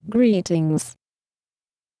Greetings.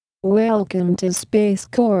 Welcome to Space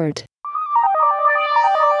Court.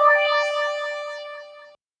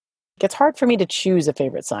 It's hard for me to choose a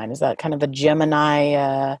favorite sign. Is that kind of a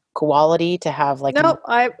Gemini quality to have like? No,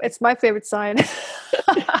 it's my favorite sign.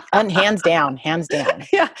 Hands down.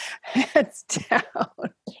 Yeah, hands down.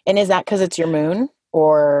 And is that because it's your moon,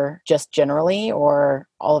 or just generally, or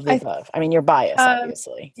all of the above? I mean, you're biased,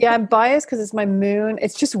 obviously. Yeah, I'm biased because it's my moon.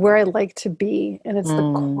 It's just where I like to be, and it's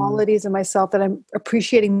the qualities of myself that I'm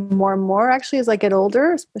appreciating more and more. Actually, as I get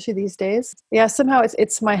older, especially these days. Yeah, somehow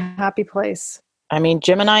it's my happy place. I mean,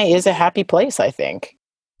 Gemini is a happy place, I think.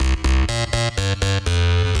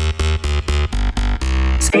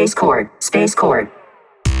 Space Court. Space Court.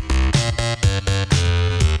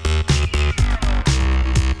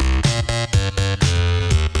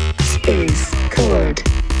 Space Court.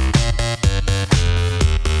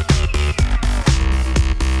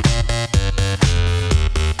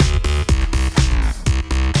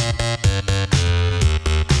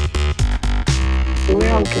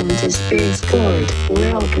 Welcome to Space Court.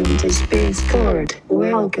 Welcome to Space Court.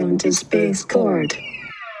 Welcome to Space Court.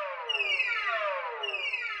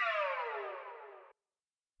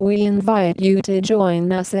 We invite you to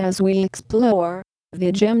join us as we explore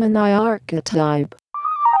the Gemini archetype.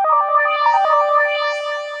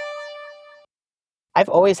 I've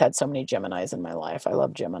always had so many Geminis in my life. I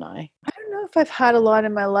love Gemini. I don't know if I've had a lot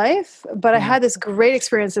in my life, but I had this great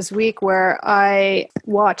experience this week where I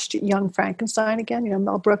watched Young Frankenstein again,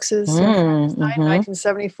 Mel Brooks's Frankenstein,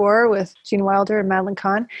 1974 with Gene Wilder and Madeline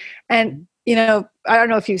Kahn. And, I don't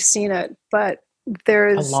know if you've seen it, but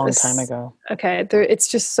there's a long time ago. Okay. It's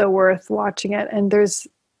just so worth watching it. And there's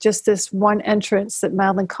just this one entrance that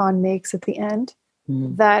Madeline Kahn makes at the end.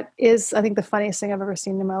 That is, I think, the funniest thing I've ever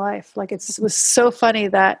seen in my life. Like, it was so funny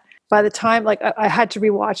that by the time, I had to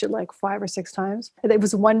rewatch it like 5 or 6 times. And it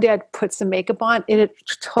was one day I'd put some makeup on, and it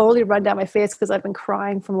totally run down my face because I've been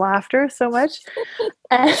crying from laughter so much.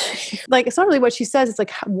 And it's not really what she says; it's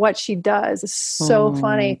like what she does. It's so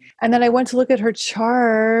funny. And then I went to look at her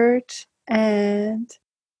chart, and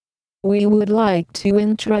we would like to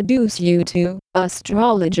introduce you to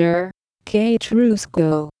astrologer Kate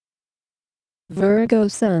Rusco. Virgo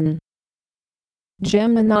Sun,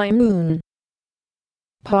 Gemini Moon,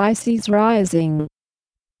 Pisces Rising.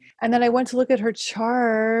 And then I went to look at her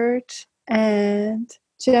chart, and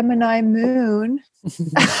Gemini Moon.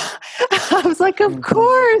 I was like, of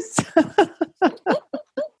course.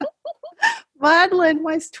 Madeline,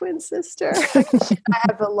 my twin sister. We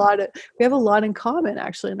have a lot in common,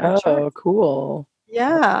 actually, in our chart. Oh, cool.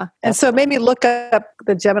 Yeah. And so it made me look up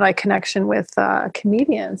the Gemini connection with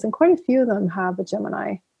comedians, and quite a few of them have a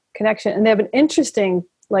Gemini connection. And they have an interesting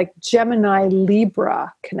Gemini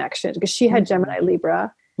Libra connection, because she had Gemini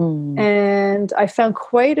Libra. And I found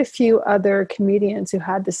quite a few other comedians who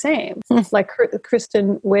had the same, like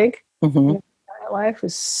Kristen Wiig. Life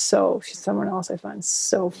she's someone else I find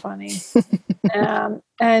so funny.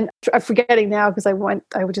 And I'm forgetting now because I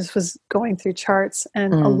just was going through charts,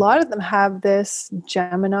 and a lot of them have this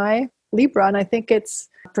Gemini Libra, and I think it's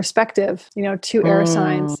perspective, 2 air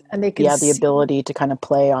signs, and they can the ability to kind of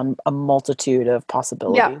play on a multitude of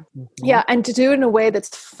possibilities. Yeah, and to do it in a way that's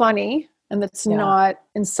funny and that's not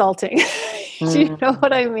insulting. Do you know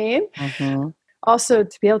what I mean? Also,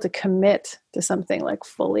 to be able to commit to something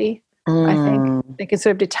fully. I think they can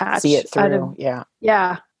sort of detach. See it through,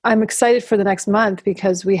 Yeah. I'm excited for the next month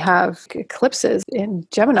because we have eclipses in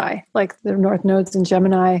Gemini, like the North Node's in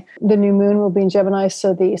Gemini. The new moon will be in Gemini,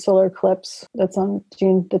 so the solar eclipse that's on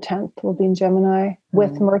June the 10th will be in Gemini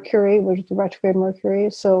with Mercury, which is the retrograde Mercury.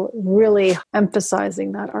 So really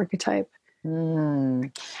emphasizing that archetype.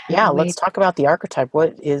 Yeah, let's talk about the archetype.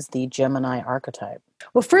 What is the Gemini archetype?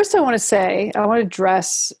 Well, first I want to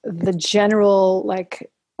address the general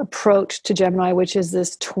approach to Gemini, which is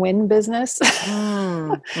this twin business,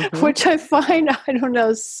 which I find, I don't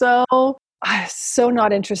know, so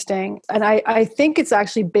not interesting. And I think it's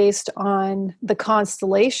actually based on the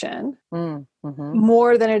constellation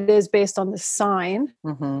more than it is based on the sign.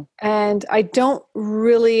 And I don't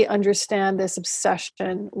really understand this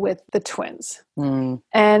obsession with the twins.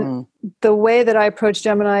 And the way that I approach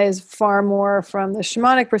Gemini is far more from the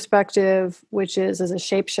shamanic perspective, which is as a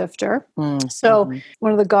shapeshifter. So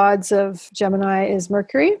one of the gods of Gemini is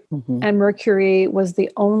Mercury, and Mercury was the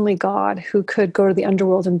only god who could go to the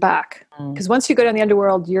underworld and back. Because once you go down the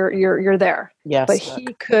underworld, you're there. Yes, but he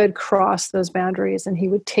could cross those boundaries, and he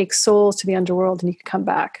would take souls to the underworld, and he could come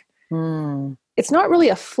back. It's not really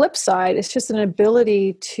a flip side. It's just an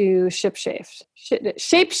ability to shapeshift.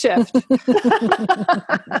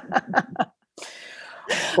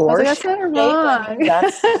 Or like, that's not wrong.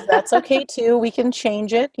 that's okay too. We can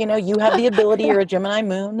change it. You have the ability. You're a Gemini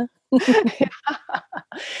moon.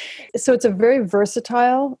 So it's a very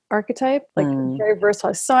versatile archetype, like very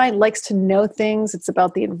versatile sign, likes to know things. It's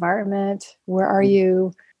about the environment. Where are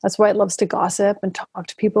you? That's why it loves to gossip and talk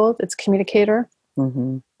to people. It's communicator.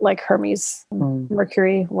 Mm-hmm. Like Hermes,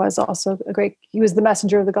 Mercury was also he was the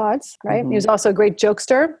messenger of the gods, right? He was also a great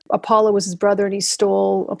jokester. Apollo was his brother, and he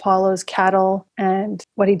stole Apollo's cattle. And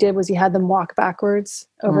what he did was he had them walk backwards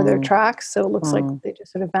over their tracks. So it looks like they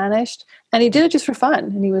just sort of vanished. And he did it just for fun.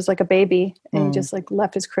 And he was like a baby, and he just like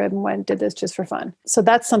left his crib and went and did this just for fun. So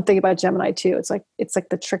that's something about Gemini too. It's like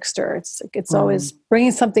the trickster. It's always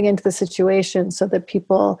bringing something into the situation so that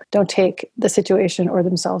people don't take the situation or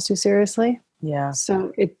themselves too seriously. Yeah.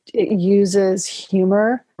 So it uses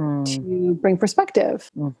humor to bring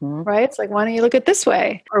perspective, right? It's like, why don't you look at it this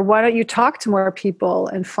way? Or why don't you talk to more people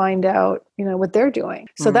and find out, what they're doing?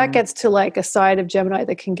 So that gets to like a side of Gemini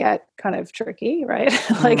that can get kind of tricky, right?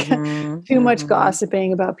 Like too much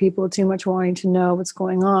gossiping about people, too much wanting to know what's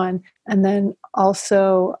going on. And then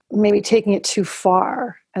also maybe taking it too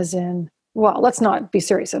far, as in, well, let's not be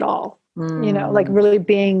serious at all. Like really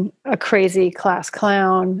being a crazy class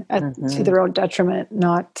clown to their own detriment,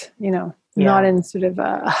 not in sort of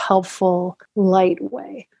a helpful, light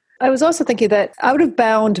way. I was also thinking that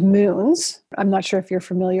out-of-bound moons, I'm not sure if you're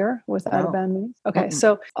familiar with out-of-bound moons. Okay,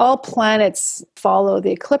 so all planets follow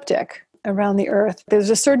the ecliptic around the Earth.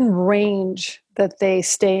 There's a certain range that they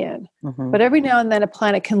stay in, but every now and then a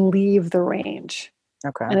planet can leave the range.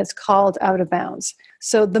 Okay. And it's called out of bounds.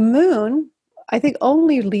 So the moon, I think,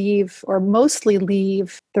 only mostly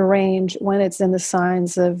leave the range when it's in the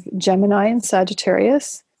signs of Gemini and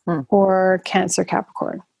Sagittarius or Cancer,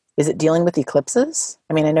 Capricorn. Is it dealing with eclipses?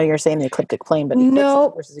 I mean, I know you're saying the ecliptic plane, but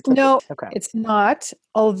no, okay. It's not.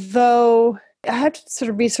 Although I have to sort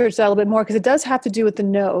of research that a little bit more because it does have to do with the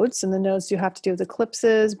nodes, and the nodes do have to do with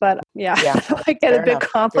eclipses. But it might get a bit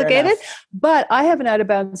complicated. But I have an out of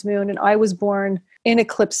bounds moon, and I was born in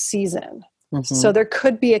eclipse season. So there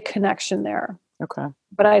could be a connection there. Okay.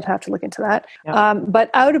 But I'd have to look into that. Yep. But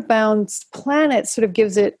out of bounds planet sort of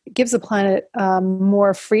gives the planet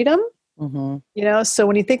more freedom. So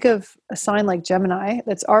when you think of a sign like Gemini,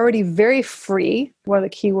 that's already very free. One of the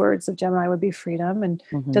key words of Gemini would be freedom, and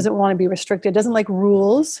doesn't want to be restricted, doesn't like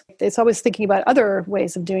rules. It's always thinking about other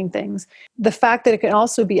ways of doing things. The fact that it can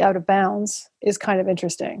also be out of bounds is kind of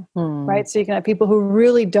interesting, right? So you can have people who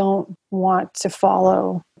really don't want to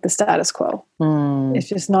follow the status quo. It's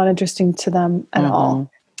just not interesting to them at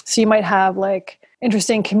all. So you might have like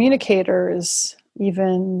interesting communicators,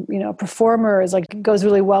 even, performers, like goes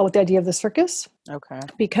really well with the idea of the circus. Okay.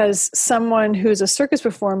 Because someone who's a circus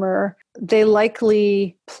performer, they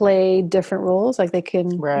likely play different roles. Like they can,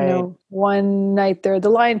 one night they're the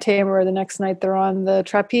lion tamer, the next night they're on the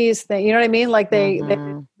trapeze thing. You know what I mean? Like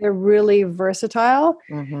they're really versatile.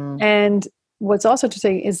 And what's also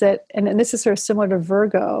interesting is that, and this is sort of similar to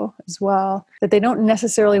Virgo as well, that they don't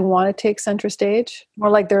necessarily want to take center stage. More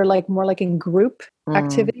like in group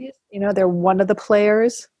activities. They're one of the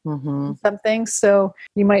players in something. So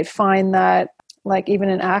you might find that, like even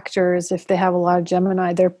in actors, if they have a lot of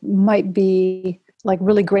Gemini, there might be like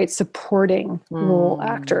really great supporting role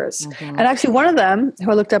actors. And actually one of them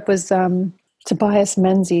who I looked up was Tobias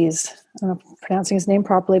Menzies. I don't know if I'm pronouncing his name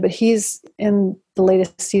properly, but he's in the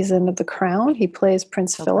latest season of The Crown. He plays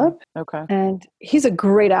Prince Philip. Okay. And he's a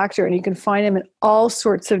great actor, and you can find him in all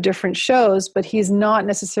sorts of different shows, but he's not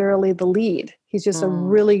necessarily the lead. He's just a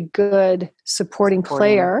really good supporting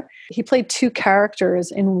player. He played two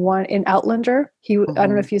characters in Outlander. I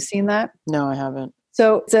don't know if you've seen that. No, I haven't.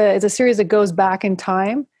 So it's a series that goes back in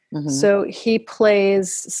time. So he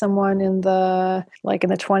plays someone in the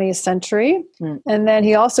 20th century. And then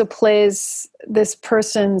he also plays this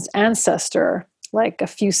person's ancestor, like a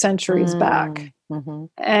few centuries back.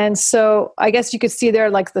 And so I guess you could see there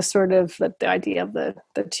like the sort of the idea of the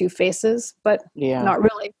two faces, but not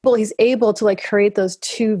really. Well, he's able to like create those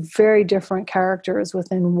two very different characters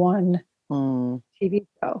within one TV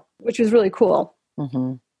show, which was really cool.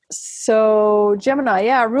 So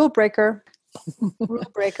Gemini, rule breaker.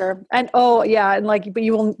 And but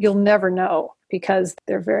you'll never know because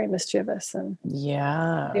they're very mischievous and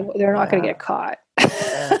they're not going to get caught.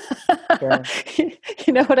 Sure.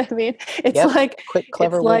 You know what I mean? It's like quick,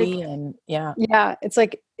 clever, witty, and it's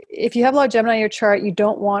like if you have a lot of Gemini in your chart, you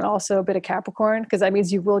don't want also a bit of Capricorn because that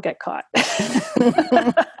means you will get caught.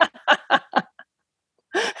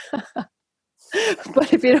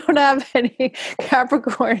 But if you don't have any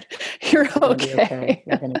Capricorn, you're okay.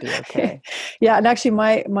 You're going to be okay. Yeah. And actually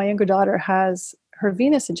my younger daughter has her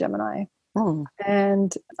Venus in Gemini.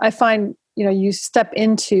 And I find, you step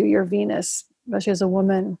into your Venus, especially as a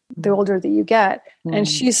woman, the older that you get. And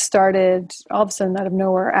she started all of a sudden out of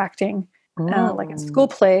nowhere acting, like in school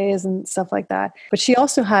plays and stuff like that. But she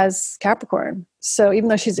also has Capricorn. So even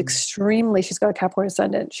though she's got a Capricorn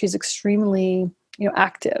ascendant, she's extremely,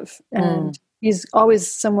 active. And she's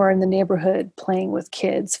always somewhere in the neighborhood playing with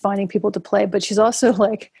kids, finding people to play. But she's also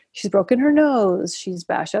like, she's broken her nose. She's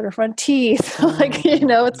bashed out her front teeth.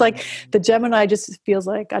 It's like the Gemini just feels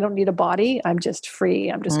like, I don't need a body. I'm just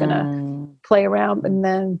free. I'm just going to play around. And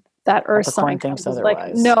then that Earth sign comes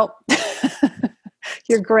like, no,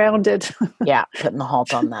 you're grounded. Yeah. Putting the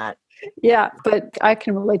halt on that. Yeah. But I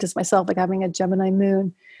can relate to myself, like having a Gemini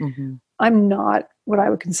moon. I'm not what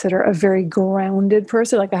I would consider a very grounded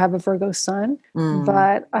person. Like I have a Virgo sun,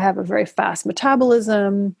 but I have a very fast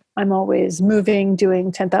metabolism. I'm always moving,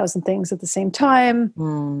 doing 10,000 things at the same time.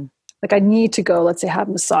 Like I need to go, let's say, have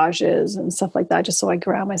massages and stuff like that, just so I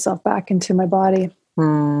ground myself back into my body.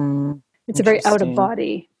 It's a very out of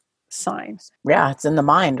body sign. Yeah, it's in the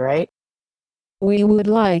mind, right? We would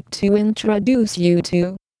like to introduce you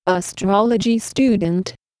to astrology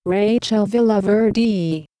student Rachel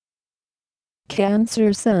Villaverde.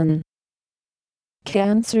 Cancer Sun,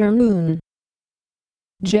 Cancer Moon,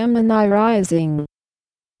 Gemini Rising.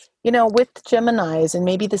 With Geminis, and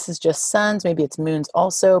maybe this is just suns, maybe it's moons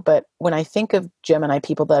also, but when I think of Gemini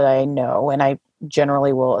people that I know, and I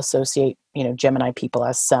generally will associate, Gemini people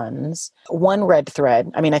as suns, one red thread,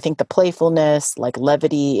 I think the playfulness, like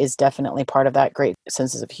levity is definitely part of that, great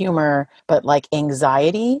senses of humor, but like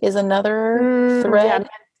anxiety is another thread. Yeah.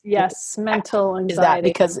 Yes, mental anxiety.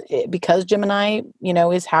 Is that because Gemini,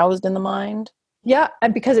 is housed in the mind? Yeah,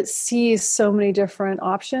 and because it sees so many different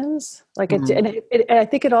options, like and I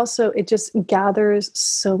think it just gathers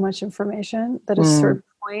so much information that at a certain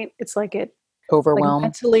point, it's like it overwhelmed,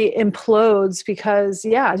 mentally implodes because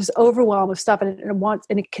just overwhelmed with stuff, and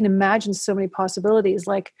it can imagine so many possibilities.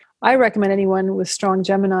 Like I recommend anyone with strong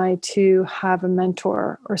Gemini to have a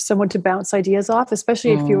mentor or someone to bounce ideas off,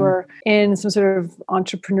 especially if you're in some sort of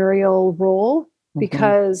entrepreneurial role,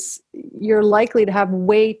 because you're likely to have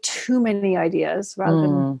way too many ideas rather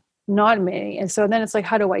than not many. And so then it's like,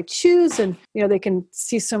 how do I choose? And, they can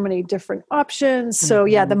see so many different options. So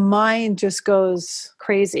the mind just goes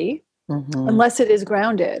crazy. Unless it is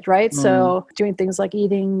grounded, right? So doing things like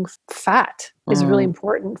eating fat is really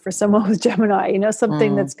important for someone with Gemini,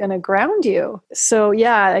 something that's going to ground you. So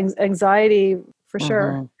anxiety for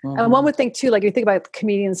sure. And one would think too, like you think about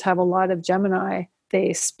comedians have a lot of Gemini,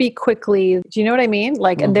 they speak quickly. Do you know what I mean?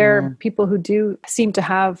 Like, and they're people who do seem to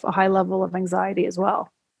have a high level of anxiety as well.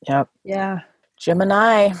 Yep. Yeah.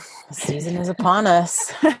 Gemini, the season is upon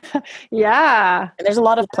us. Yeah. And there's a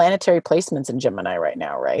lot of planetary placements in Gemini right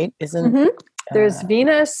now, right? There's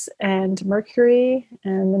Venus and Mercury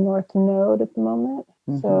and the North Node at the moment.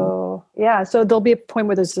 So, so there'll be a point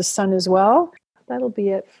where there's the sun as well. That'll be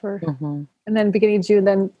it for, and then beginning of June,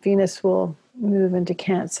 then Venus will move into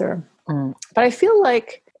Cancer. But I feel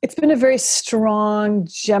like it's been a very strong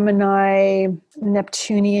Gemini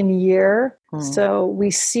Neptunian year. So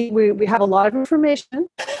we have a lot of information,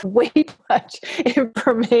 way too much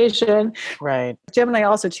information. Right. Gemini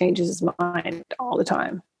also changes his mind all the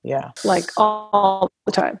time. Yeah. Like all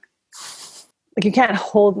the time. Like you can't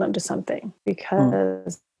hold them to something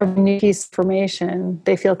because of new piece of information,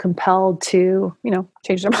 they feel compelled to,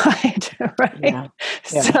 change their mind, right?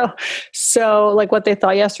 Yeah. So like what they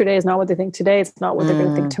thought yesterday is not what they think today. It's not what they're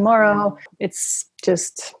going to think tomorrow. It's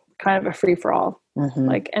just kind of a free for all.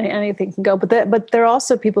 Like anything can go, but there are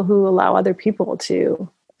also people who allow other people to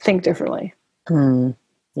think differently. Yeah,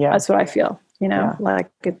 that's what I feel.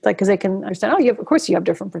 Because they can understand. Of course you have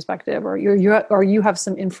different perspective, or you have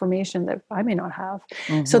some information that I may not have.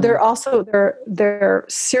 So they're also they're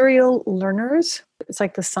serial learners. It's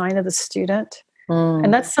like the sign of the student,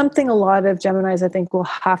 and that's something a lot of Geminis I think will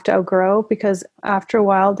have to outgrow, because after a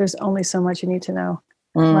while there's only so much you need to know.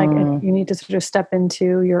 Like you need to sort of step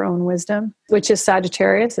into your own wisdom, which is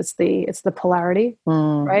Sagittarius. It's the polarity,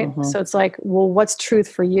 right? So it's like, well, what's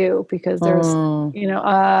truth for you? Because there's,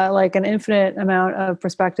 like an infinite amount of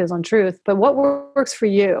perspectives on truth, but what works for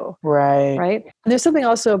you? Right. Right. And there's something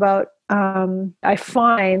also about, I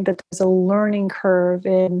find that there's a learning curve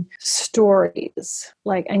in stories,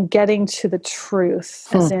 and getting to the truth.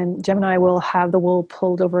 As in, Gemini will have the wool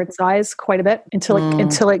pulled over its eyes quite a bit until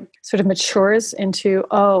it sort of matures into,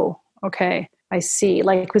 oh, okay, I see.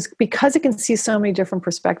 Like, because it can see so many different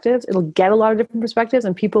perspectives, it'll get a lot of different perspectives,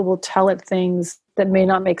 and people will tell it things that may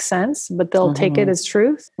not make sense, but they'll take it as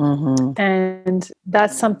truth. And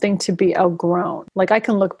that's something to be outgrown. Like, I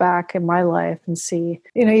can look back in my life and see,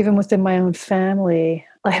 even within my own family,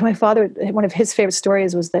 like my father, one of his favorite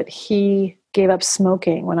stories was that he gave up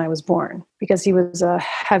smoking when I was born because he was a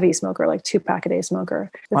heavy smoker, like 2-pack-a-day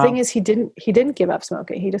smoker. The thing is, he didn't give up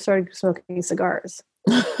smoking. He just started smoking cigars.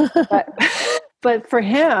 But for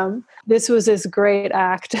him, this was this great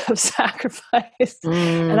act of sacrifice.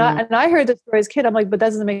 And I heard the story as a kid. I'm like, but that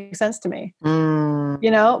doesn't make sense to me.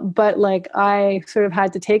 But like, I sort of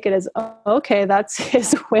had to take it as, okay, that's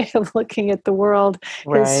his way of looking at the world,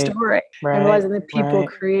 his story. And realizing that people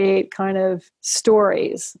create kind of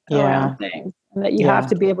stories around things, and that you have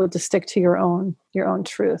to be able to stick to your own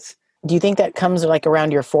truth. Do you think that comes like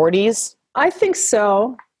around your 40s? I think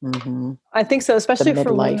so. I think so, especially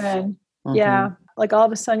for women. Yeah. Like, all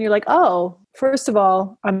of a sudden you're like, oh, first of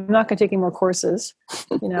all, I'm not going to take any more courses.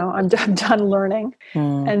 I'm done learning.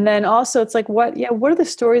 And then also it's like, what are the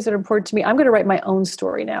stories that are important to me? I'm going to write my own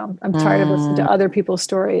story now. I'm tired of listening to other people's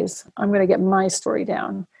stories. I'm going to get my story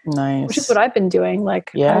down. Nice. Which is what I've been doing.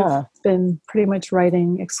 Like, I've been pretty much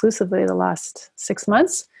writing exclusively the last 6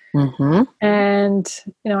 months. And,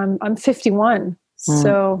 I'm 51.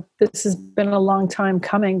 So this has been a long time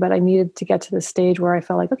coming, but I needed to get to the stage where I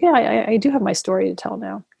felt like, okay, I do have my story to tell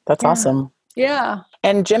now. That's awesome. Yeah.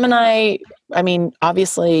 And Gemini, I mean,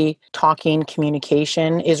 obviously talking,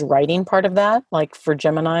 communication, is writing part of that? Like, for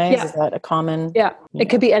Geminis, is that a common? Yeah.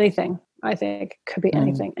 It could be anything. I think it could be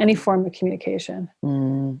anything, any form of communication.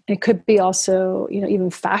 It could be also,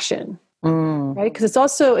 even fashion. Right? Because it's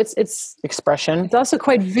also, it's expression. It's also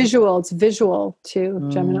quite visual. It's visual to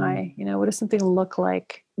Gemini. What does something look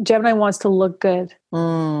like? Gemini wants to look good.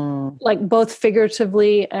 Like, both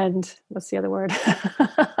figuratively and, what's the other word?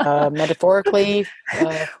 Metaphorically.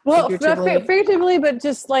 Well, figuratively. Not figuratively, but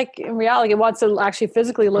just like in reality, it wants to actually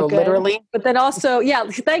physically look good. Literally. But then also,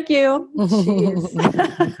 thank you.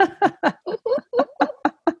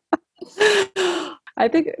 I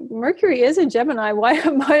think Mercury is in Gemini. Why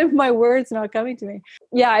are my words not coming to me?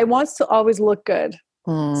 Yeah, it wants to always look good.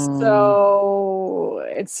 So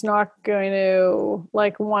it's not going to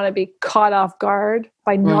want to be caught off guard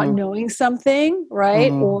by not knowing something,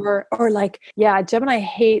 right? Or Gemini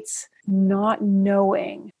hates not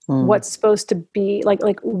knowing what's supposed to be like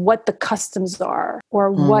what the customs are,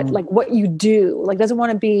 or what you do. Like, doesn't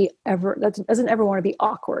ever want to be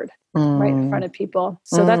awkward right in front of people.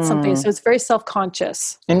 So that's something. So it's very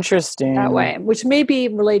self-conscious. Interesting. That way, which may be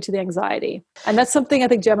related to the anxiety. And that's something I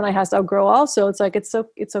think Gemini has to outgrow also. It's like,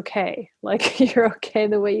 it's okay. Like, you're okay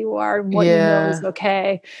the way you are, and what you know is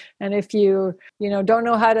okay. And if you don't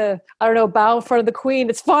know how to, bow in front of the queen,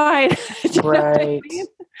 it's fine. Right.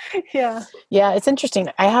 Yeah. Yeah. It's interesting.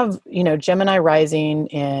 I have, Gemini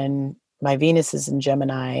rising, and my Venus is in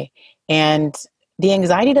Gemini, and the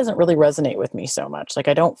anxiety doesn't really resonate with me so much. Like,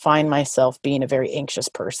 I don't find myself being a very anxious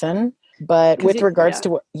person, but with regards to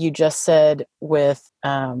what you just said with,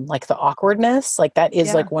 like, the awkwardness, like, that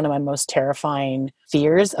is like one of my most terrifying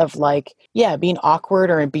fears of, like, being awkward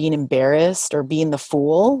or being embarrassed or being the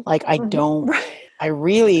fool. Like, I don't, I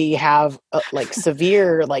really have like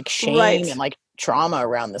severe, like, shame and like trauma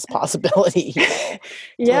around this possibility. Like,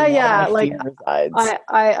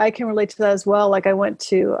 I can relate to that as well. Like, I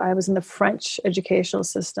was in the French educational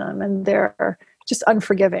system, and they're just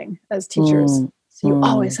unforgiving as teachers. So you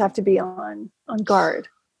always have to be on guard.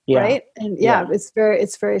 Right. And it's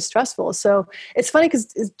very stressful. So it's funny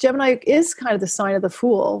because Gemini is kind of the sign of the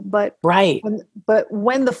fool, but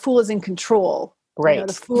when the fool is in control, right.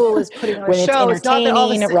 The fool is putting on a show. It's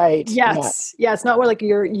entertaining, right. Yes. Yeah. It's not where like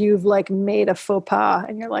you've like made a faux pas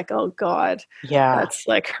and you're like, oh God. Yeah. That's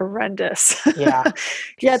like horrendous. Yeah.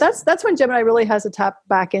 That's when Gemini really has to tap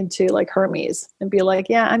back into like Hermes and be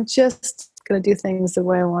like, I'm just going to do things the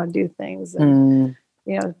way I want to do things. And,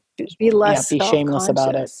 be less be shameless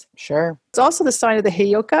about it. Sure. It's also the sign of the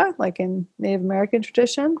Heyoka, like in Native American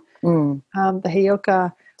tradition. The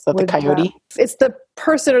Heyoka. Is that the coyote? It's the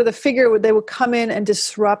person or the figure they would come in and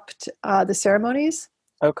disrupt the ceremonies.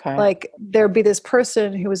 Okay. Like, there'd be this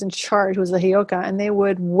person who was in charge, who was the Heyoka, and they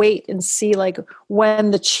would wait and see like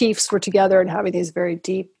when the chiefs were together and having these very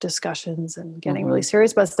deep discussions and getting really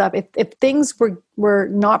serious about stuff. If things were we're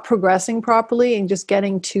not progressing properly and just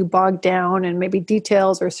getting too bogged down and maybe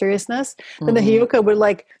details or seriousness, then the Heyoka would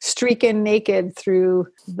like streak in naked through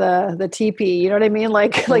the teepee. You know what I mean?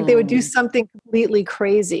 Like they would do something completely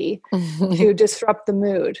crazy to disrupt the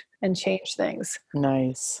mood and change things.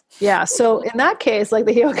 Nice. Yeah. So in that case, like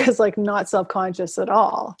the Heyoka is like not self-conscious at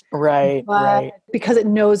all. Right. Right. Because it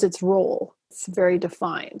knows its role. It's very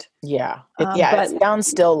defined. Yeah. But It sounds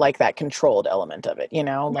still like that controlled element of it, you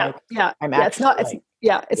know, like I'm it's not, actually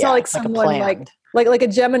it's not like someone like a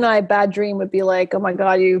Gemini bad dream would be like, oh my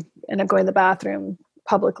God, you end up going to the bathroom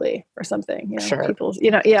publicly or something, you know, sure. people's,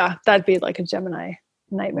 that'd be like a Gemini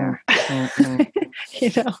nightmare.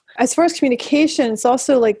 As far as communication, it's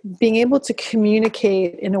also like being able to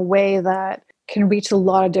communicate in a way that can reach a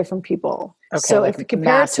lot of different people. Okay, so like if you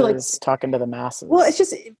compare it to like talking to the masses. Well,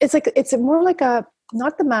 it's more like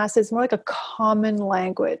not the masses, more like a common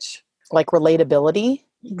language. Like relatability?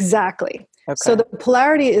 Exactly. Okay. So the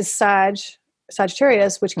polarity is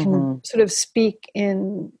Sagittarius, which can sort of speak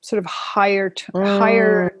in sort of higher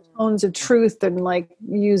tones of truth and like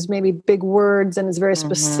use maybe big words and is very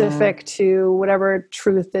specific to whatever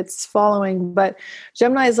truth it's following. But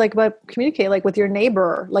Gemini is like about communicate like with your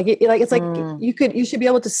neighbor. It's like you should be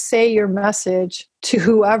able to say your message to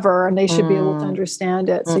whoever and they should be able to understand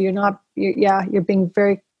it. So you're being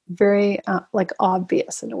very, very like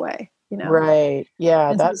obvious in a way, you know? Right.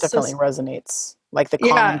 Yeah, that definitely resonates. Like the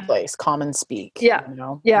commonplace, common speak. Yeah. You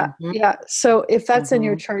know? Yeah. Yeah. So if that's in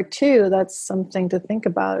your chart too, that's something to think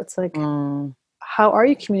about. It's like, how are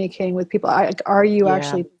you communicating with people? Are you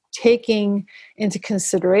actually taking into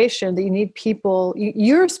consideration that you need people,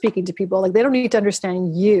 you're speaking to people, like they don't need to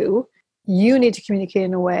understand you. You need to communicate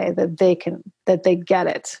in a way that they get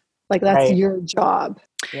it. Like that's your job.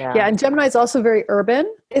 Yeah. And Gemini is also very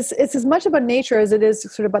urban. It's as much about nature as it is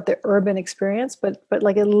sort of about the urban experience, but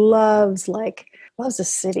like it loves the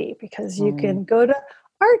city because you can go to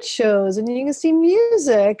art shows and you can see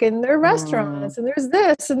music and there are restaurants and there's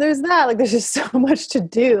this and there's that. Like there's just so much to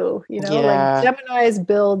do, you know, like Gemini's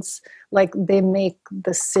builds, like they make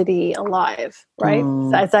the city alive, right?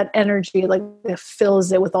 So it's that energy, like it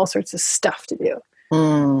fills it with all sorts of stuff to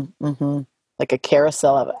do. Like a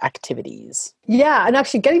carousel of activities. Yeah. And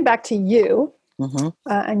actually getting back to you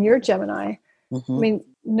and your Gemini, I mean,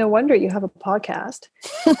 no wonder you have a podcast.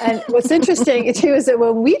 And what's interesting too is that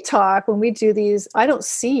when we do these, I don't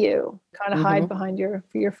see you. Kind of hide behind your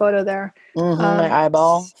photo there. My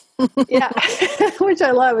eyeball. Which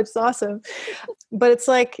I love, which is awesome. But it's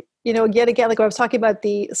like, you know, yet again, like I was talking about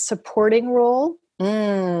the supporting role.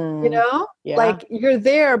 You know, like you're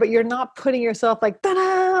there, but you're not putting yourself like,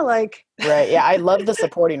 ta-da, like. Right. Yeah. I love the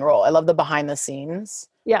supporting role. I love the behind the scenes.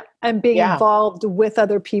 Yeah. And being involved with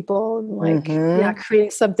other people and like,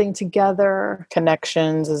 creating something together.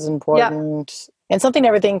 Connections is important. And something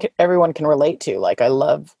everyone can relate to. Like I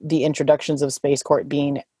love the introductions of Space Court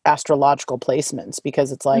being astrological placements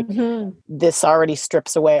because it's like this already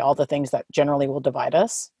strips away all the things that generally will divide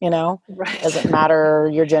us, you know? Right. Doesn't matter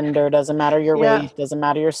your gender, doesn't matter your race, doesn't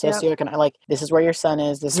matter your socioeconomic, like this is where your sun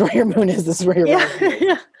is, this is where your moon is, this is where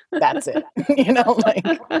your that's it. You know, like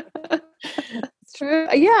it's true.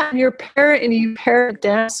 Yeah. And you pair it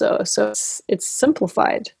down so it's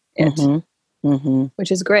simplified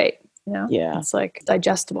which is great. You know? Yeah. It's like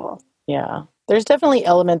digestible. Yeah. There's definitely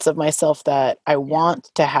elements of myself that I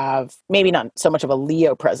want to have, maybe not so much of a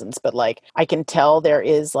Leo presence, but like I can tell there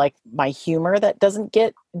is like my humor that doesn't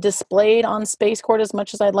get displayed on Space Court as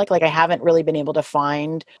much as I'd like. Like I haven't really been able to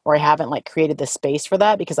find, or I haven't like created the space for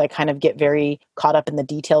that because I kind of get very caught up in the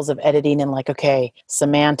details of editing and like, okay,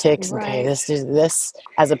 semantics, okay, this is this,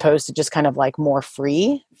 as opposed to just kind of like more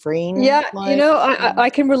freeing. Yeah, you know, I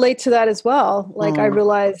can relate to that as well. Like I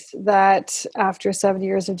realized that after 7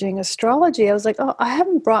 years of doing astrology, I was like, oh, I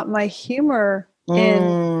haven't brought my humor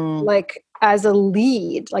in like as a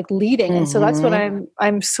lead, like leading. And so that's what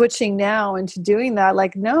I'm switching now into doing that.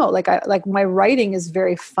 Like, no, like my writing is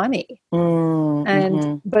very funny.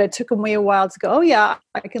 But it took me a while to go, oh yeah,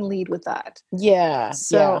 I can lead with that. Yeah.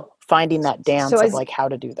 So finding that dance of like how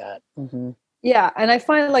to do that. Yeah. And I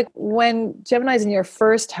find like when Gemini's in your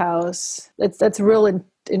first house, that's real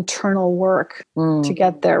internal work to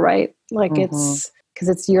get there, right? Like it's because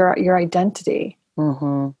it's your identity.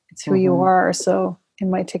 It's who you are. So it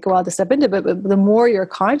might take a while to step into it, but the more you're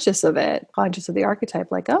conscious of it, conscious of the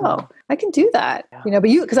archetype, like, oh, I can do that, but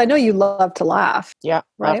because I know you love to laugh. Yeah.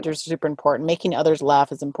 Right? Laughter is super important. Making others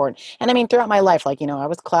laugh is important. And I mean, throughout my life, like, I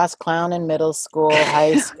was class clown in middle school,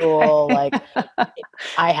 high school, like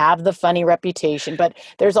I have the funny reputation, but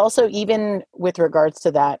there's also, even with regards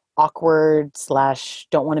to that awkward /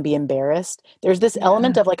 don't want to be embarrassed, there's this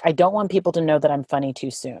element of like, I don't want people to know that I'm funny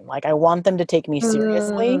too soon. Like, I want them to take me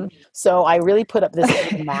seriously. So I really put up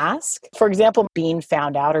this mask. For example, being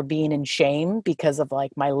found out or being in shame because of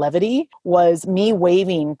like my levity was me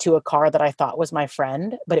waving to a car that I thought was my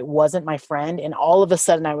friend, but it wasn't my friend. And all of a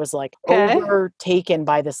sudden I was like overtaken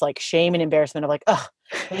by this like shame and embarrassment of like, ugh,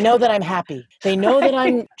 they know that I'm happy. They know that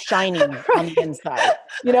I'm shining on the inside,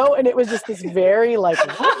 and it was just this very like,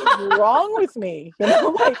 what is wrong with me?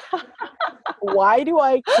 Like, why do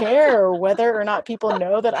I care whether or not people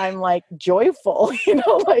know that I'm like joyful?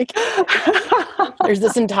 Like there's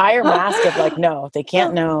this entire mask of like, no, they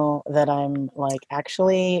can't know that I'm like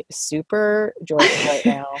actually super joyful right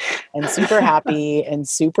now and super happy and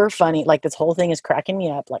super funny. Like this whole thing is cracking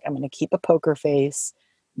me up. Like I'm going to keep a poker face.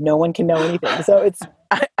 No one can know anything. So it's,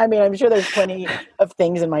 I mean, I'm sure there's plenty of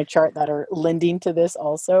things in my chart that are lending to this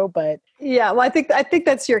also, but yeah, well, I think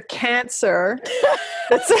that's your Cancer.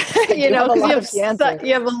 That's because you have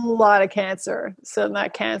a lot of Cancer. So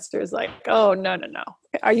that Cancer is like, oh no.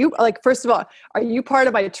 Are you like, first of all, are you part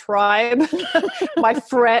of my tribe? My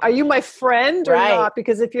friend? Are you my friend or not?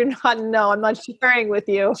 Because if you're not, no, I'm not sharing with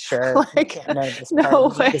you. Sure. Like,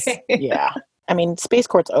 no way. Yeah. I mean, Space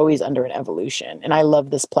Court's always under an evolution, and I love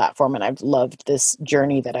this platform, and I've loved this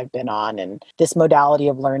journey that I've been on, and this modality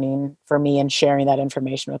of learning for me and sharing that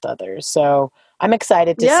information with others. So I'm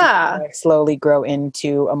excited to see it slowly grow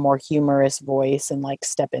into a more humorous voice and like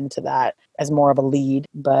step into that as more of a lead.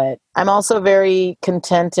 But I'm also very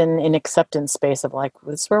content in acceptance space of like,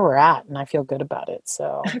 this is where we're at, and I feel good about it.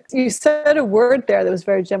 So you said a word there that was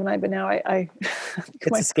very Gemini, but now I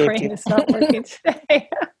my brain is not working today.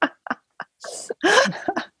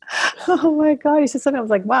 Oh my God, you said something. I was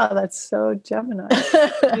like, wow, that's so Gemini.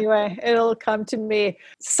 Anyway, it'll come to me.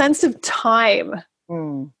 Sense of time.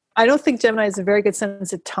 I don't think Gemini has a very good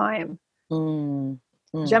sense of time.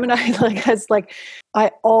 Gemini has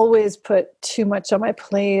I always put too much on my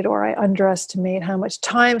plate, or I underestimate how much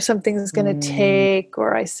time something's going to take,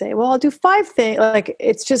 or I say, well, I'll do 5 things. Like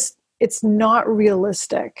it's not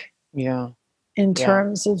realistic. Yeah. In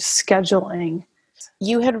terms of scheduling.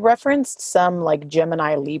 You had referenced some like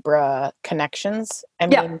Gemini Libra connections. I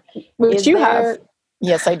mean, which you have.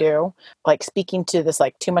 Yes, I do. Like speaking to this,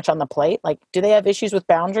 like too much on the plate. Like, do they have issues with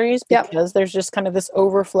boundaries because there's just kind of this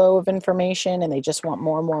overflow of information and they just want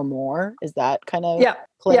more and more and more? Is that kind of Yeah,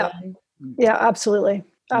 absolutely.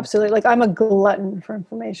 Absolutely. Like I'm a glutton for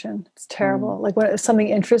information. It's terrible. Like when something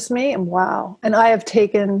interests me and wow. And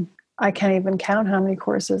I can't even count how many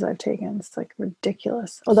courses I've taken. It's like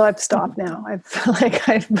ridiculous. Although I've stopped now. I've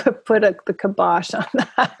put the kibosh on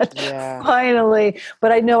that. Yeah. Finally.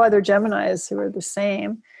 But I know other Geminis who are the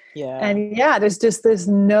same. Yeah. And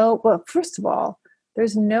first of all,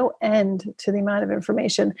 there's no end to the amount of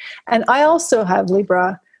information. And I also have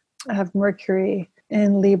Libra. I have Mercury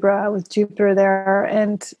in Libra with Jupiter there.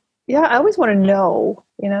 And I always want to know,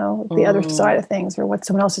 the other side of things, or what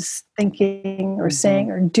someone else is thinking or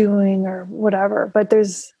saying or doing or whatever. But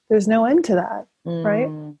there's no end to that, right?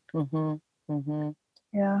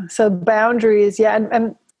 Yeah. So boundaries,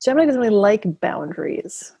 and Gemini doesn't really like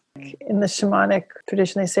boundaries. In the shamanic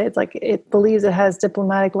tradition, they say it's like it believes it has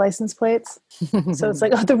diplomatic license plates. So it's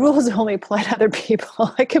like, the rules only apply to other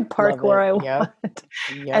people. I can park where I want.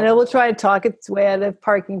 And it will try to talk its way out of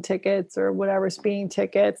parking tickets or whatever, speeding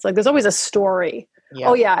tickets. Like there's always a story. Yep.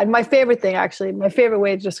 Oh yeah. And my favorite thing, actually, my favorite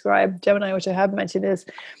way to describe Gemini, which I have mentioned, is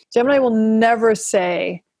Gemini will never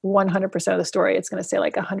say 100% of the story. It's going to say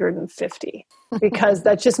like 150 because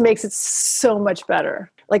that just makes it so much better.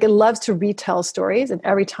 Like it loves to retell stories, and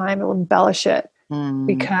every time it will embellish it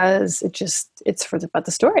because it's about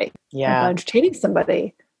the story. Yeah. About entertaining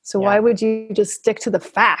somebody. So why would you just stick to the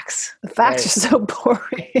facts? The facts are so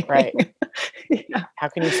boring. Right. How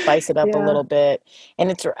can you spice it up a little bit? And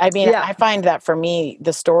I find that for me,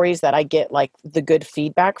 the stories that I get like the good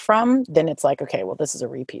feedback from, then it's like, okay, well, this is a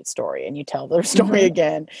repeat story. And you tell the story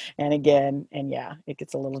again and again. And it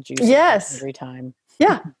gets a little juicy every time.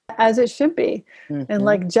 Yeah, as it should be. And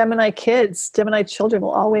like Gemini children will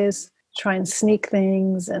always try and sneak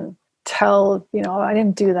things and tell, I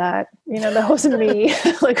didn't do that. That wasn't me.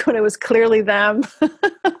 Like when it was clearly them.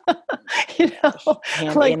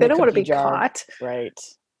 Like they don't want to be caught. Right.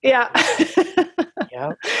 Yeah.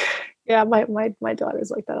 Yep. Yeah, my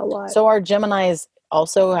daughter's like that a lot. So are Geminis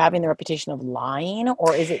also having the reputation of lying,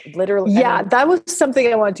 or is it literally? Yeah, I mean, that was something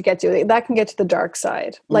I wanted to get to. That can get to the dark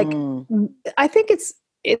side. Like, I think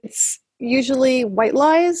it's usually white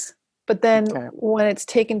lies, but then Okay. when it's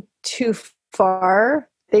taken too far,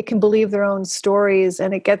 they can believe their own stories,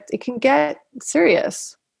 and it can get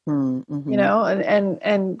serious. mm-hmm. You know,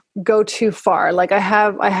 and go too far. Like I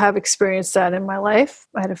have experienced that in my life.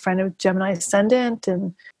 I had a friend with Gemini ascendant,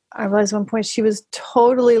 and I realized at one point she was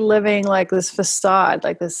totally living like this facade,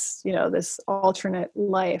 like this, you know, this alternate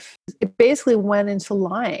life. It basically went into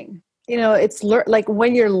lying. You know, it's like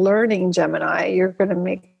when you're learning Gemini, you're going to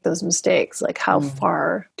make those mistakes. Like, how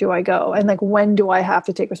far do I go? And like, when do I have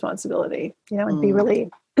to take responsibility? You know, and be really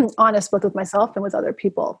honest both with myself and with other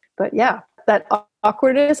people. But yeah, that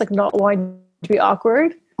awkwardness, like not wanting to be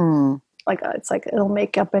awkward, like it's like it'll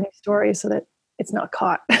make up any story so that it's not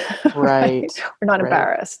caught. Right. We're not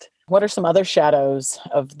embarrassed. What are some other shadows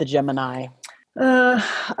of the Gemini?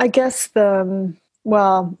 I guess the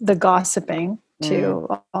gossiping too,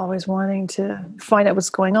 always wanting to find out what's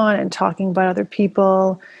going on and talking about other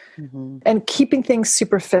people and keeping things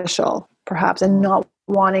superficial perhaps, and not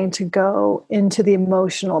wanting to go into the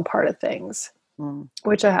emotional part of things.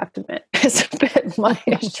 Which I have to admit is a bit my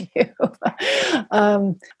issue.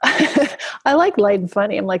 I like light and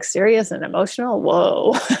funny. I'm like serious and emotional.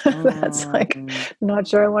 Whoa, that's like not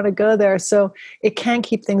sure I want to go there. So it can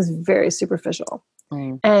keep things very superficial,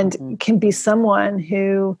 and can be someone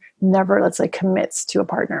who never, let's say, commits to a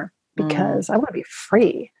partner because I want to be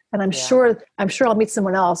free. And I'm sure I'll meet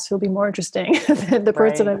someone else who'll be more interesting than the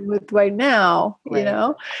person I'm with right now, you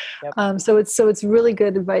know? Yep. So it's really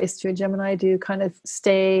good advice to a Gemini to kind of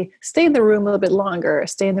stay in the room a little bit longer,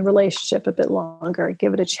 stay in the relationship a bit longer,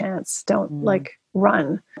 give it a chance. Don't like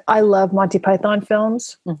run. I love Monty Python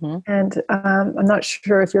films. And I'm not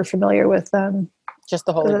sure if you're familiar with just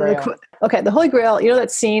the Holy Grail. Okay. The Holy Grail, you know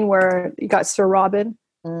that scene where you got Sir Robin?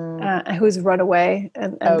 Who's run away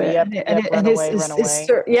and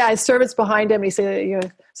his servant's behind him, and he said, you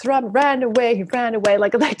know, Sir Robin ran away, he ran away.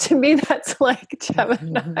 Like to me, that's like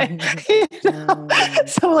Gemini. You know?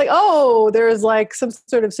 So I'm like, oh, there's like some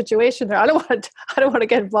sort of situation there. I don't want to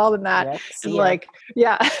get involved in that. Like,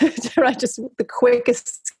 just the quick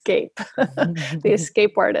escape, the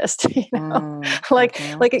escape artist. You know, like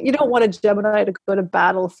you don't want a Gemini to go to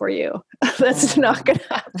battle for you. That's not going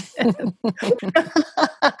to happen.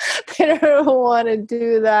 They don't want to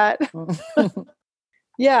do that.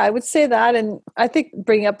 Yeah, I would say that. And I think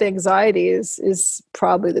bringing up the anxiety is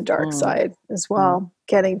probably the dark side as well.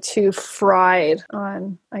 Getting too fried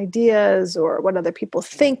on ideas or what other people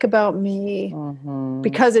think about me,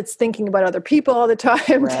 because it's thinking about other people all the time.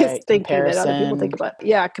 It's thinking that other people think about.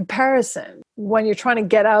 Yeah, comparison. When you're trying to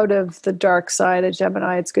get out of the dark side of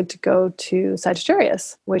Gemini, it's good to go to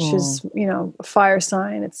Sagittarius, which is, you know, a fire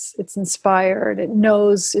sign. It's inspired. It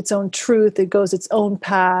knows its own truth. It goes its own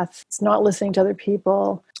path. It's not listening to other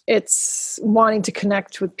people. It's wanting to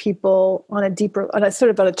connect with people on a sort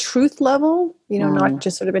of on a truth level, you know, not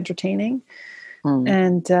just sort of entertaining,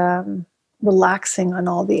 and relaxing on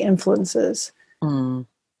all the influences.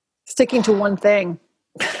 Sticking to one thing.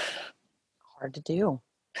 Hard to do.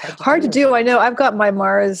 Hard to do. I know. I've got my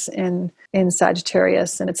Mars in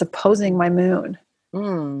Sagittarius, and it's opposing my Moon.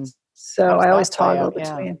 So I always toggle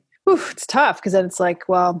between. It's tough because then it's like,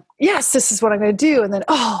 well, yes, this is what I'm going to do, and then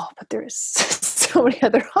but there's so many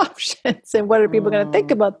other options, and what are people going to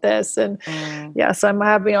think about this? And so I'm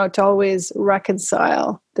having to always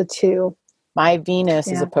reconcile the two. My Venus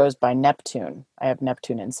is opposed by Neptune. I have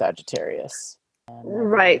Neptune in Sagittarius.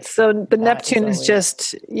 Right. So the Neptune is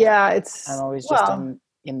just it's. I'm always just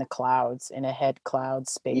in the clouds, in a head cloud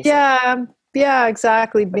space. Yeah.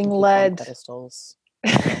 Exactly. Being led. Pedestals.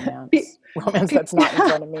 Romance that's not in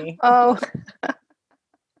front of me. Oh.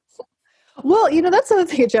 Well, you know, that's the other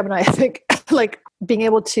thing at Gemini. I think like being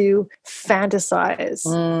able to fantasize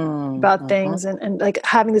about things and like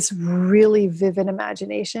having this really vivid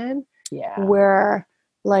imagination where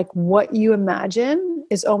like what you imagine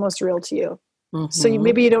is almost real to you. So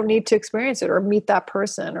maybe you don't need to experience it or meet that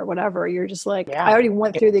person or whatever. You're just like, I already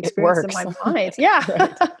went through the experience in my mind. Yeah.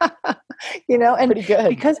 You know, and pretty good.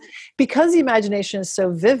 because the imagination is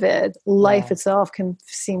so vivid, life itself can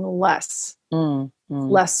seem less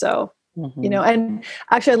so, you know. And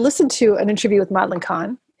actually I listened to an interview with Madeline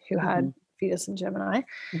Kahn, who had Venus in Gemini.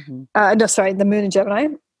 The Moon in Gemini.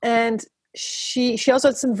 And she also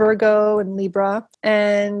had some Virgo and Libra.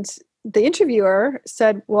 And the interviewer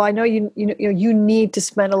said, well, I know you need to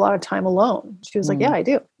spend a lot of time alone. She was like, yeah, I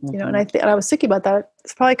do. You know, and I was thinking about that.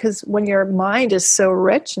 It's probably because when your mind is so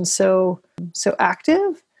rich and so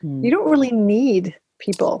active, Mm. you don't really need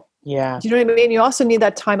people. Yeah. Do you know what I mean? You also need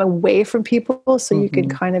that time away from people so you can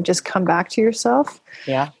Mhm. kind of just come back to yourself.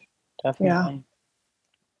 Yeah, definitely.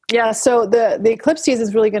 Yeah. So the eclipse season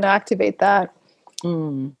is really going to activate that.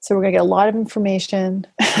 Mm. So we're going to get a lot of information.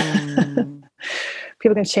 Mm.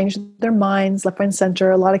 People are going to change their minds, left, right, and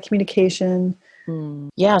center, a lot of communication.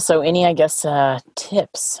 Yeah. So any, I guess,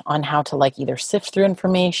 tips on how to like either sift through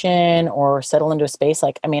information or settle into a space?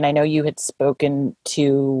 Like, I mean, I know you had spoken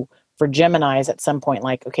to, for Geminis at some point,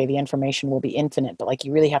 like, okay, the information will be infinite, but like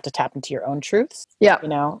you really have to tap into your own truths, Yeah. you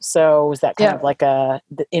know? So is that kind Yeah. of like the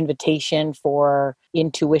invitation for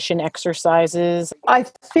intuition exercises? I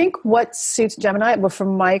think what suits Gemini, but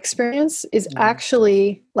from my experience, is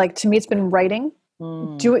actually like, to me, it's been writing.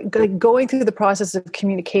 Going through the process of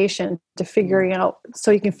communication to figuring out,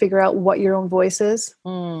 so you can figure out what your own voice is.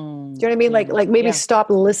 Do you know what I mean? Like maybe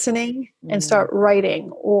stop listening and start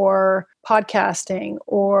writing or podcasting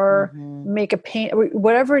or make a paint,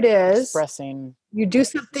 whatever it is. Expressing. You do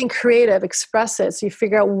something creative, express it. So you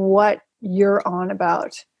figure out what you're on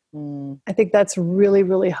about. I think that's really,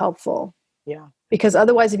 really helpful. Yeah. Because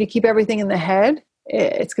otherwise, if you keep everything in the head,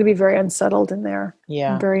 it's going to be very unsettled in there.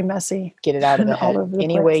 Yeah. And very messy. Get it out of the head.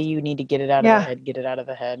 Any way place. you need to get it out of the head, get it out of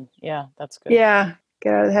the head. Yeah, that's good. Yeah,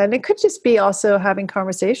 get out of the head. And it could just be also having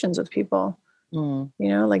conversations with people, you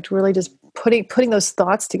know, like really just putting those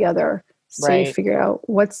thoughts together. So you figure out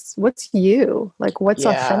what's you, like what's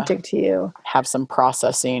authentic to you. Have some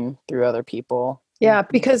processing through other people. Yeah,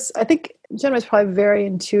 because I think Gemini is probably very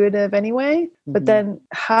intuitive anyway, but then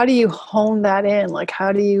how do you hone that in? Like,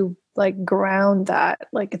 how do you like ground that?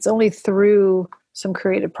 Like, it's only through some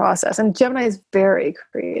creative process. And Gemini is very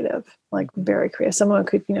creative, like very creative. Someone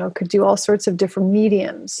could do all sorts of different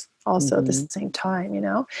mediums also at the same time, you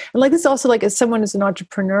know? And like this also, like as someone is an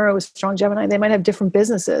entrepreneur with strong Gemini, they might have different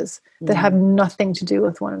businesses that have nothing to do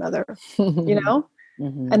with one another, you know?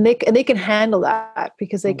 And they can handle that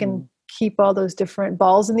because they can keep all those different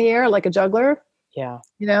balls in the air like a juggler. Yeah.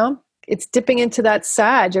 You know, it's dipping into that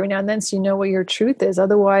sage every now and then so you know what your truth is.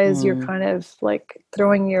 Otherwise, you're kind of like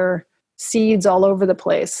throwing your seeds all over the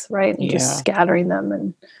place, right? And just scattering them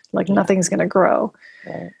and like nothing's going to grow.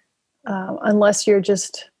 Right. Unless you're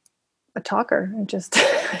just a talker and just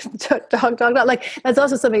talk. Like that's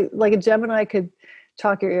also something like a Gemini could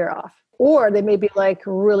talk your ear off. Or they may be like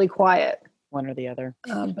really quiet. One or the other.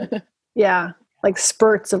 Yeah. Like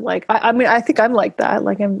spurts of like, I mean, I think I'm like that.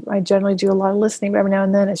 Like I generally do a lot of listening, but every now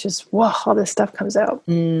and then it's just, whoa, all this stuff comes out.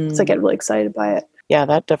 So I get really excited by it. Yeah,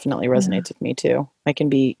 that definitely resonates with me too. I can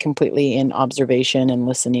be completely in observation and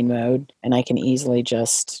listening mode, and I can easily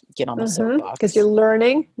just get on the soapbox. Because you're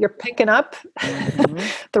learning, you're picking up,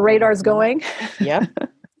 the radar's going. Yep.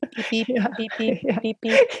 Beep, beep, beep, beep, beep,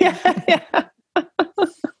 beep. Yeah.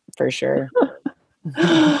 For sure.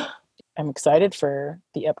 I'm excited for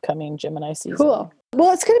the upcoming Gemini season. Cool.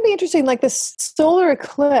 Well, it's going to be interesting. Like this solar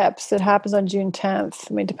eclipse that happens on June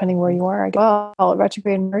 10th. I mean, depending where you are,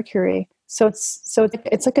 retrograde Mercury. So it's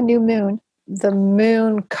like a new moon. The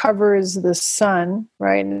moon covers the sun,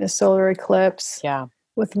 right, in a solar eclipse. Yeah.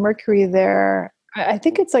 With Mercury there, I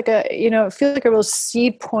think it's like it feels like a real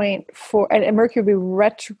seed point for, and Mercury will be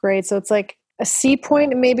retrograde. So it's like a seed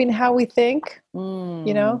point maybe in how we think,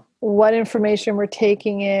 you know, what information we're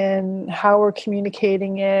taking in, how we're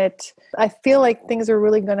communicating it. I feel like things are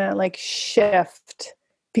really going to like shift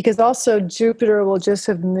because also Jupiter will just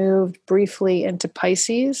have moved briefly into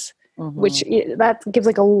Pisces, which that gives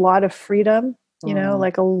like a lot of freedom, you know,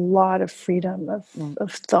 like a lot of freedom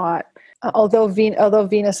of thought. Although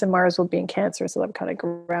Venus and Mars will be in Cancer, so I'm kind of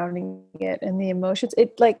grounding it in the emotions.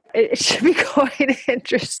 It should be quite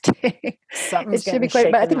interesting. Something's it should be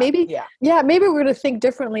quite. But I think maybe, maybe we're going to think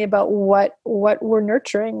differently about what we're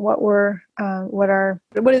nurturing, what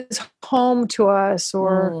is home to us,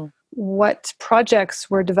 or what projects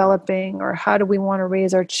we're developing, or how do we want to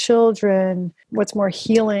raise our children? What's more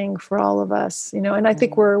healing for all of us, you know? And I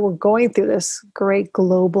think we're going through this great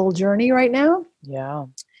global journey right now. Yeah.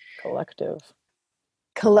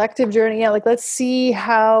 Collective journey. Yeah. Like, let's see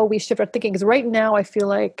how we shift our thinking. Because right now I feel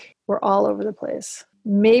like we're all over the place.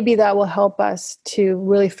 Maybe that will help us to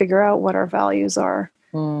really figure out what our values are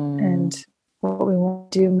and what we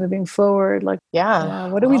want to do moving forward. Like,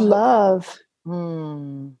 what do we love?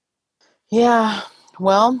 Yeah.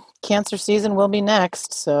 Well, Cancer season will be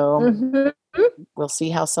next. So we'll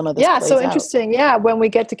see how some of this plays out. Interesting. Yeah. When we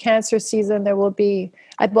get to Cancer season, there will be,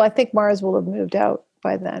 I think Mars will have moved out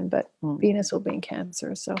by then, but Venus will be in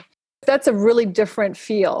Cancer. So that's a really different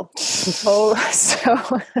feel.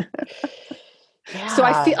 So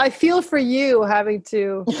I feel for you having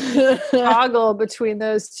to toggle between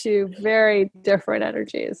those two very different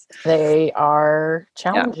energies. They are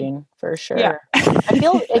challenging for sure. Yeah. I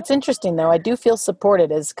feel it's interesting though. I do feel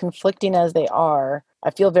supported, as conflicting as they are. I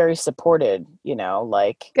feel very supported,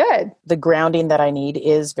 like Good. the grounding that I need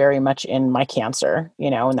is very much in my Cancer,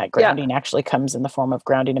 and that grounding actually comes in the form of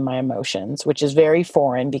grounding in my emotions, which is very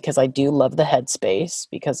foreign because I do love the headspace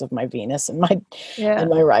because of my Venus and my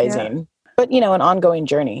rising. Yeah. But, an ongoing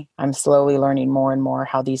journey. I'm slowly learning more and more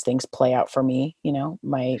how these things play out for me,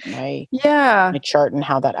 my chart and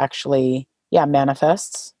how that actually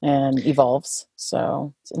manifests and evolves.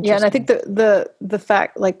 So it's interesting. Yeah, and I think the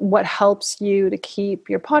fact, like, what helps you to keep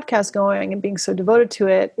your podcast going and being so devoted to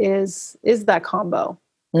it is that combo,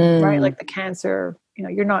 right? Like the Cancer,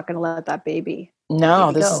 you're not going to let that baby.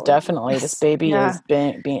 No, this is definitely, this baby is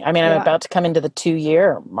being, I'm about to come into the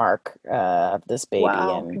 2-year mark of this baby.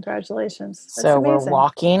 Wow, and congratulations. That's so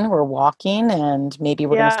amazing. we're walking and maybe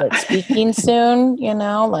we're going to start speaking soon,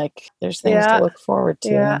 like there's things to look forward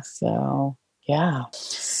to. Yeah. So yeah.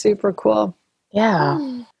 Super cool.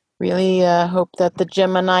 Yeah. Really hope that the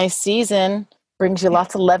Gemini season brings you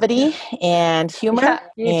lots of levity and humor. Yeah,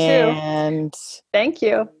 you and too. Thank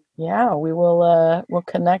you. Yeah, we will we'll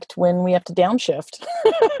connect when we have to downshift.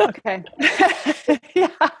 Okay. Yeah.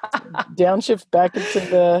 Downshift back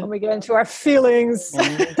into when we get into our feelings.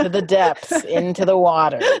 Into the depths, into the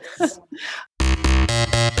waters.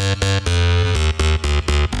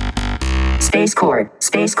 Space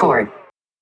Cord.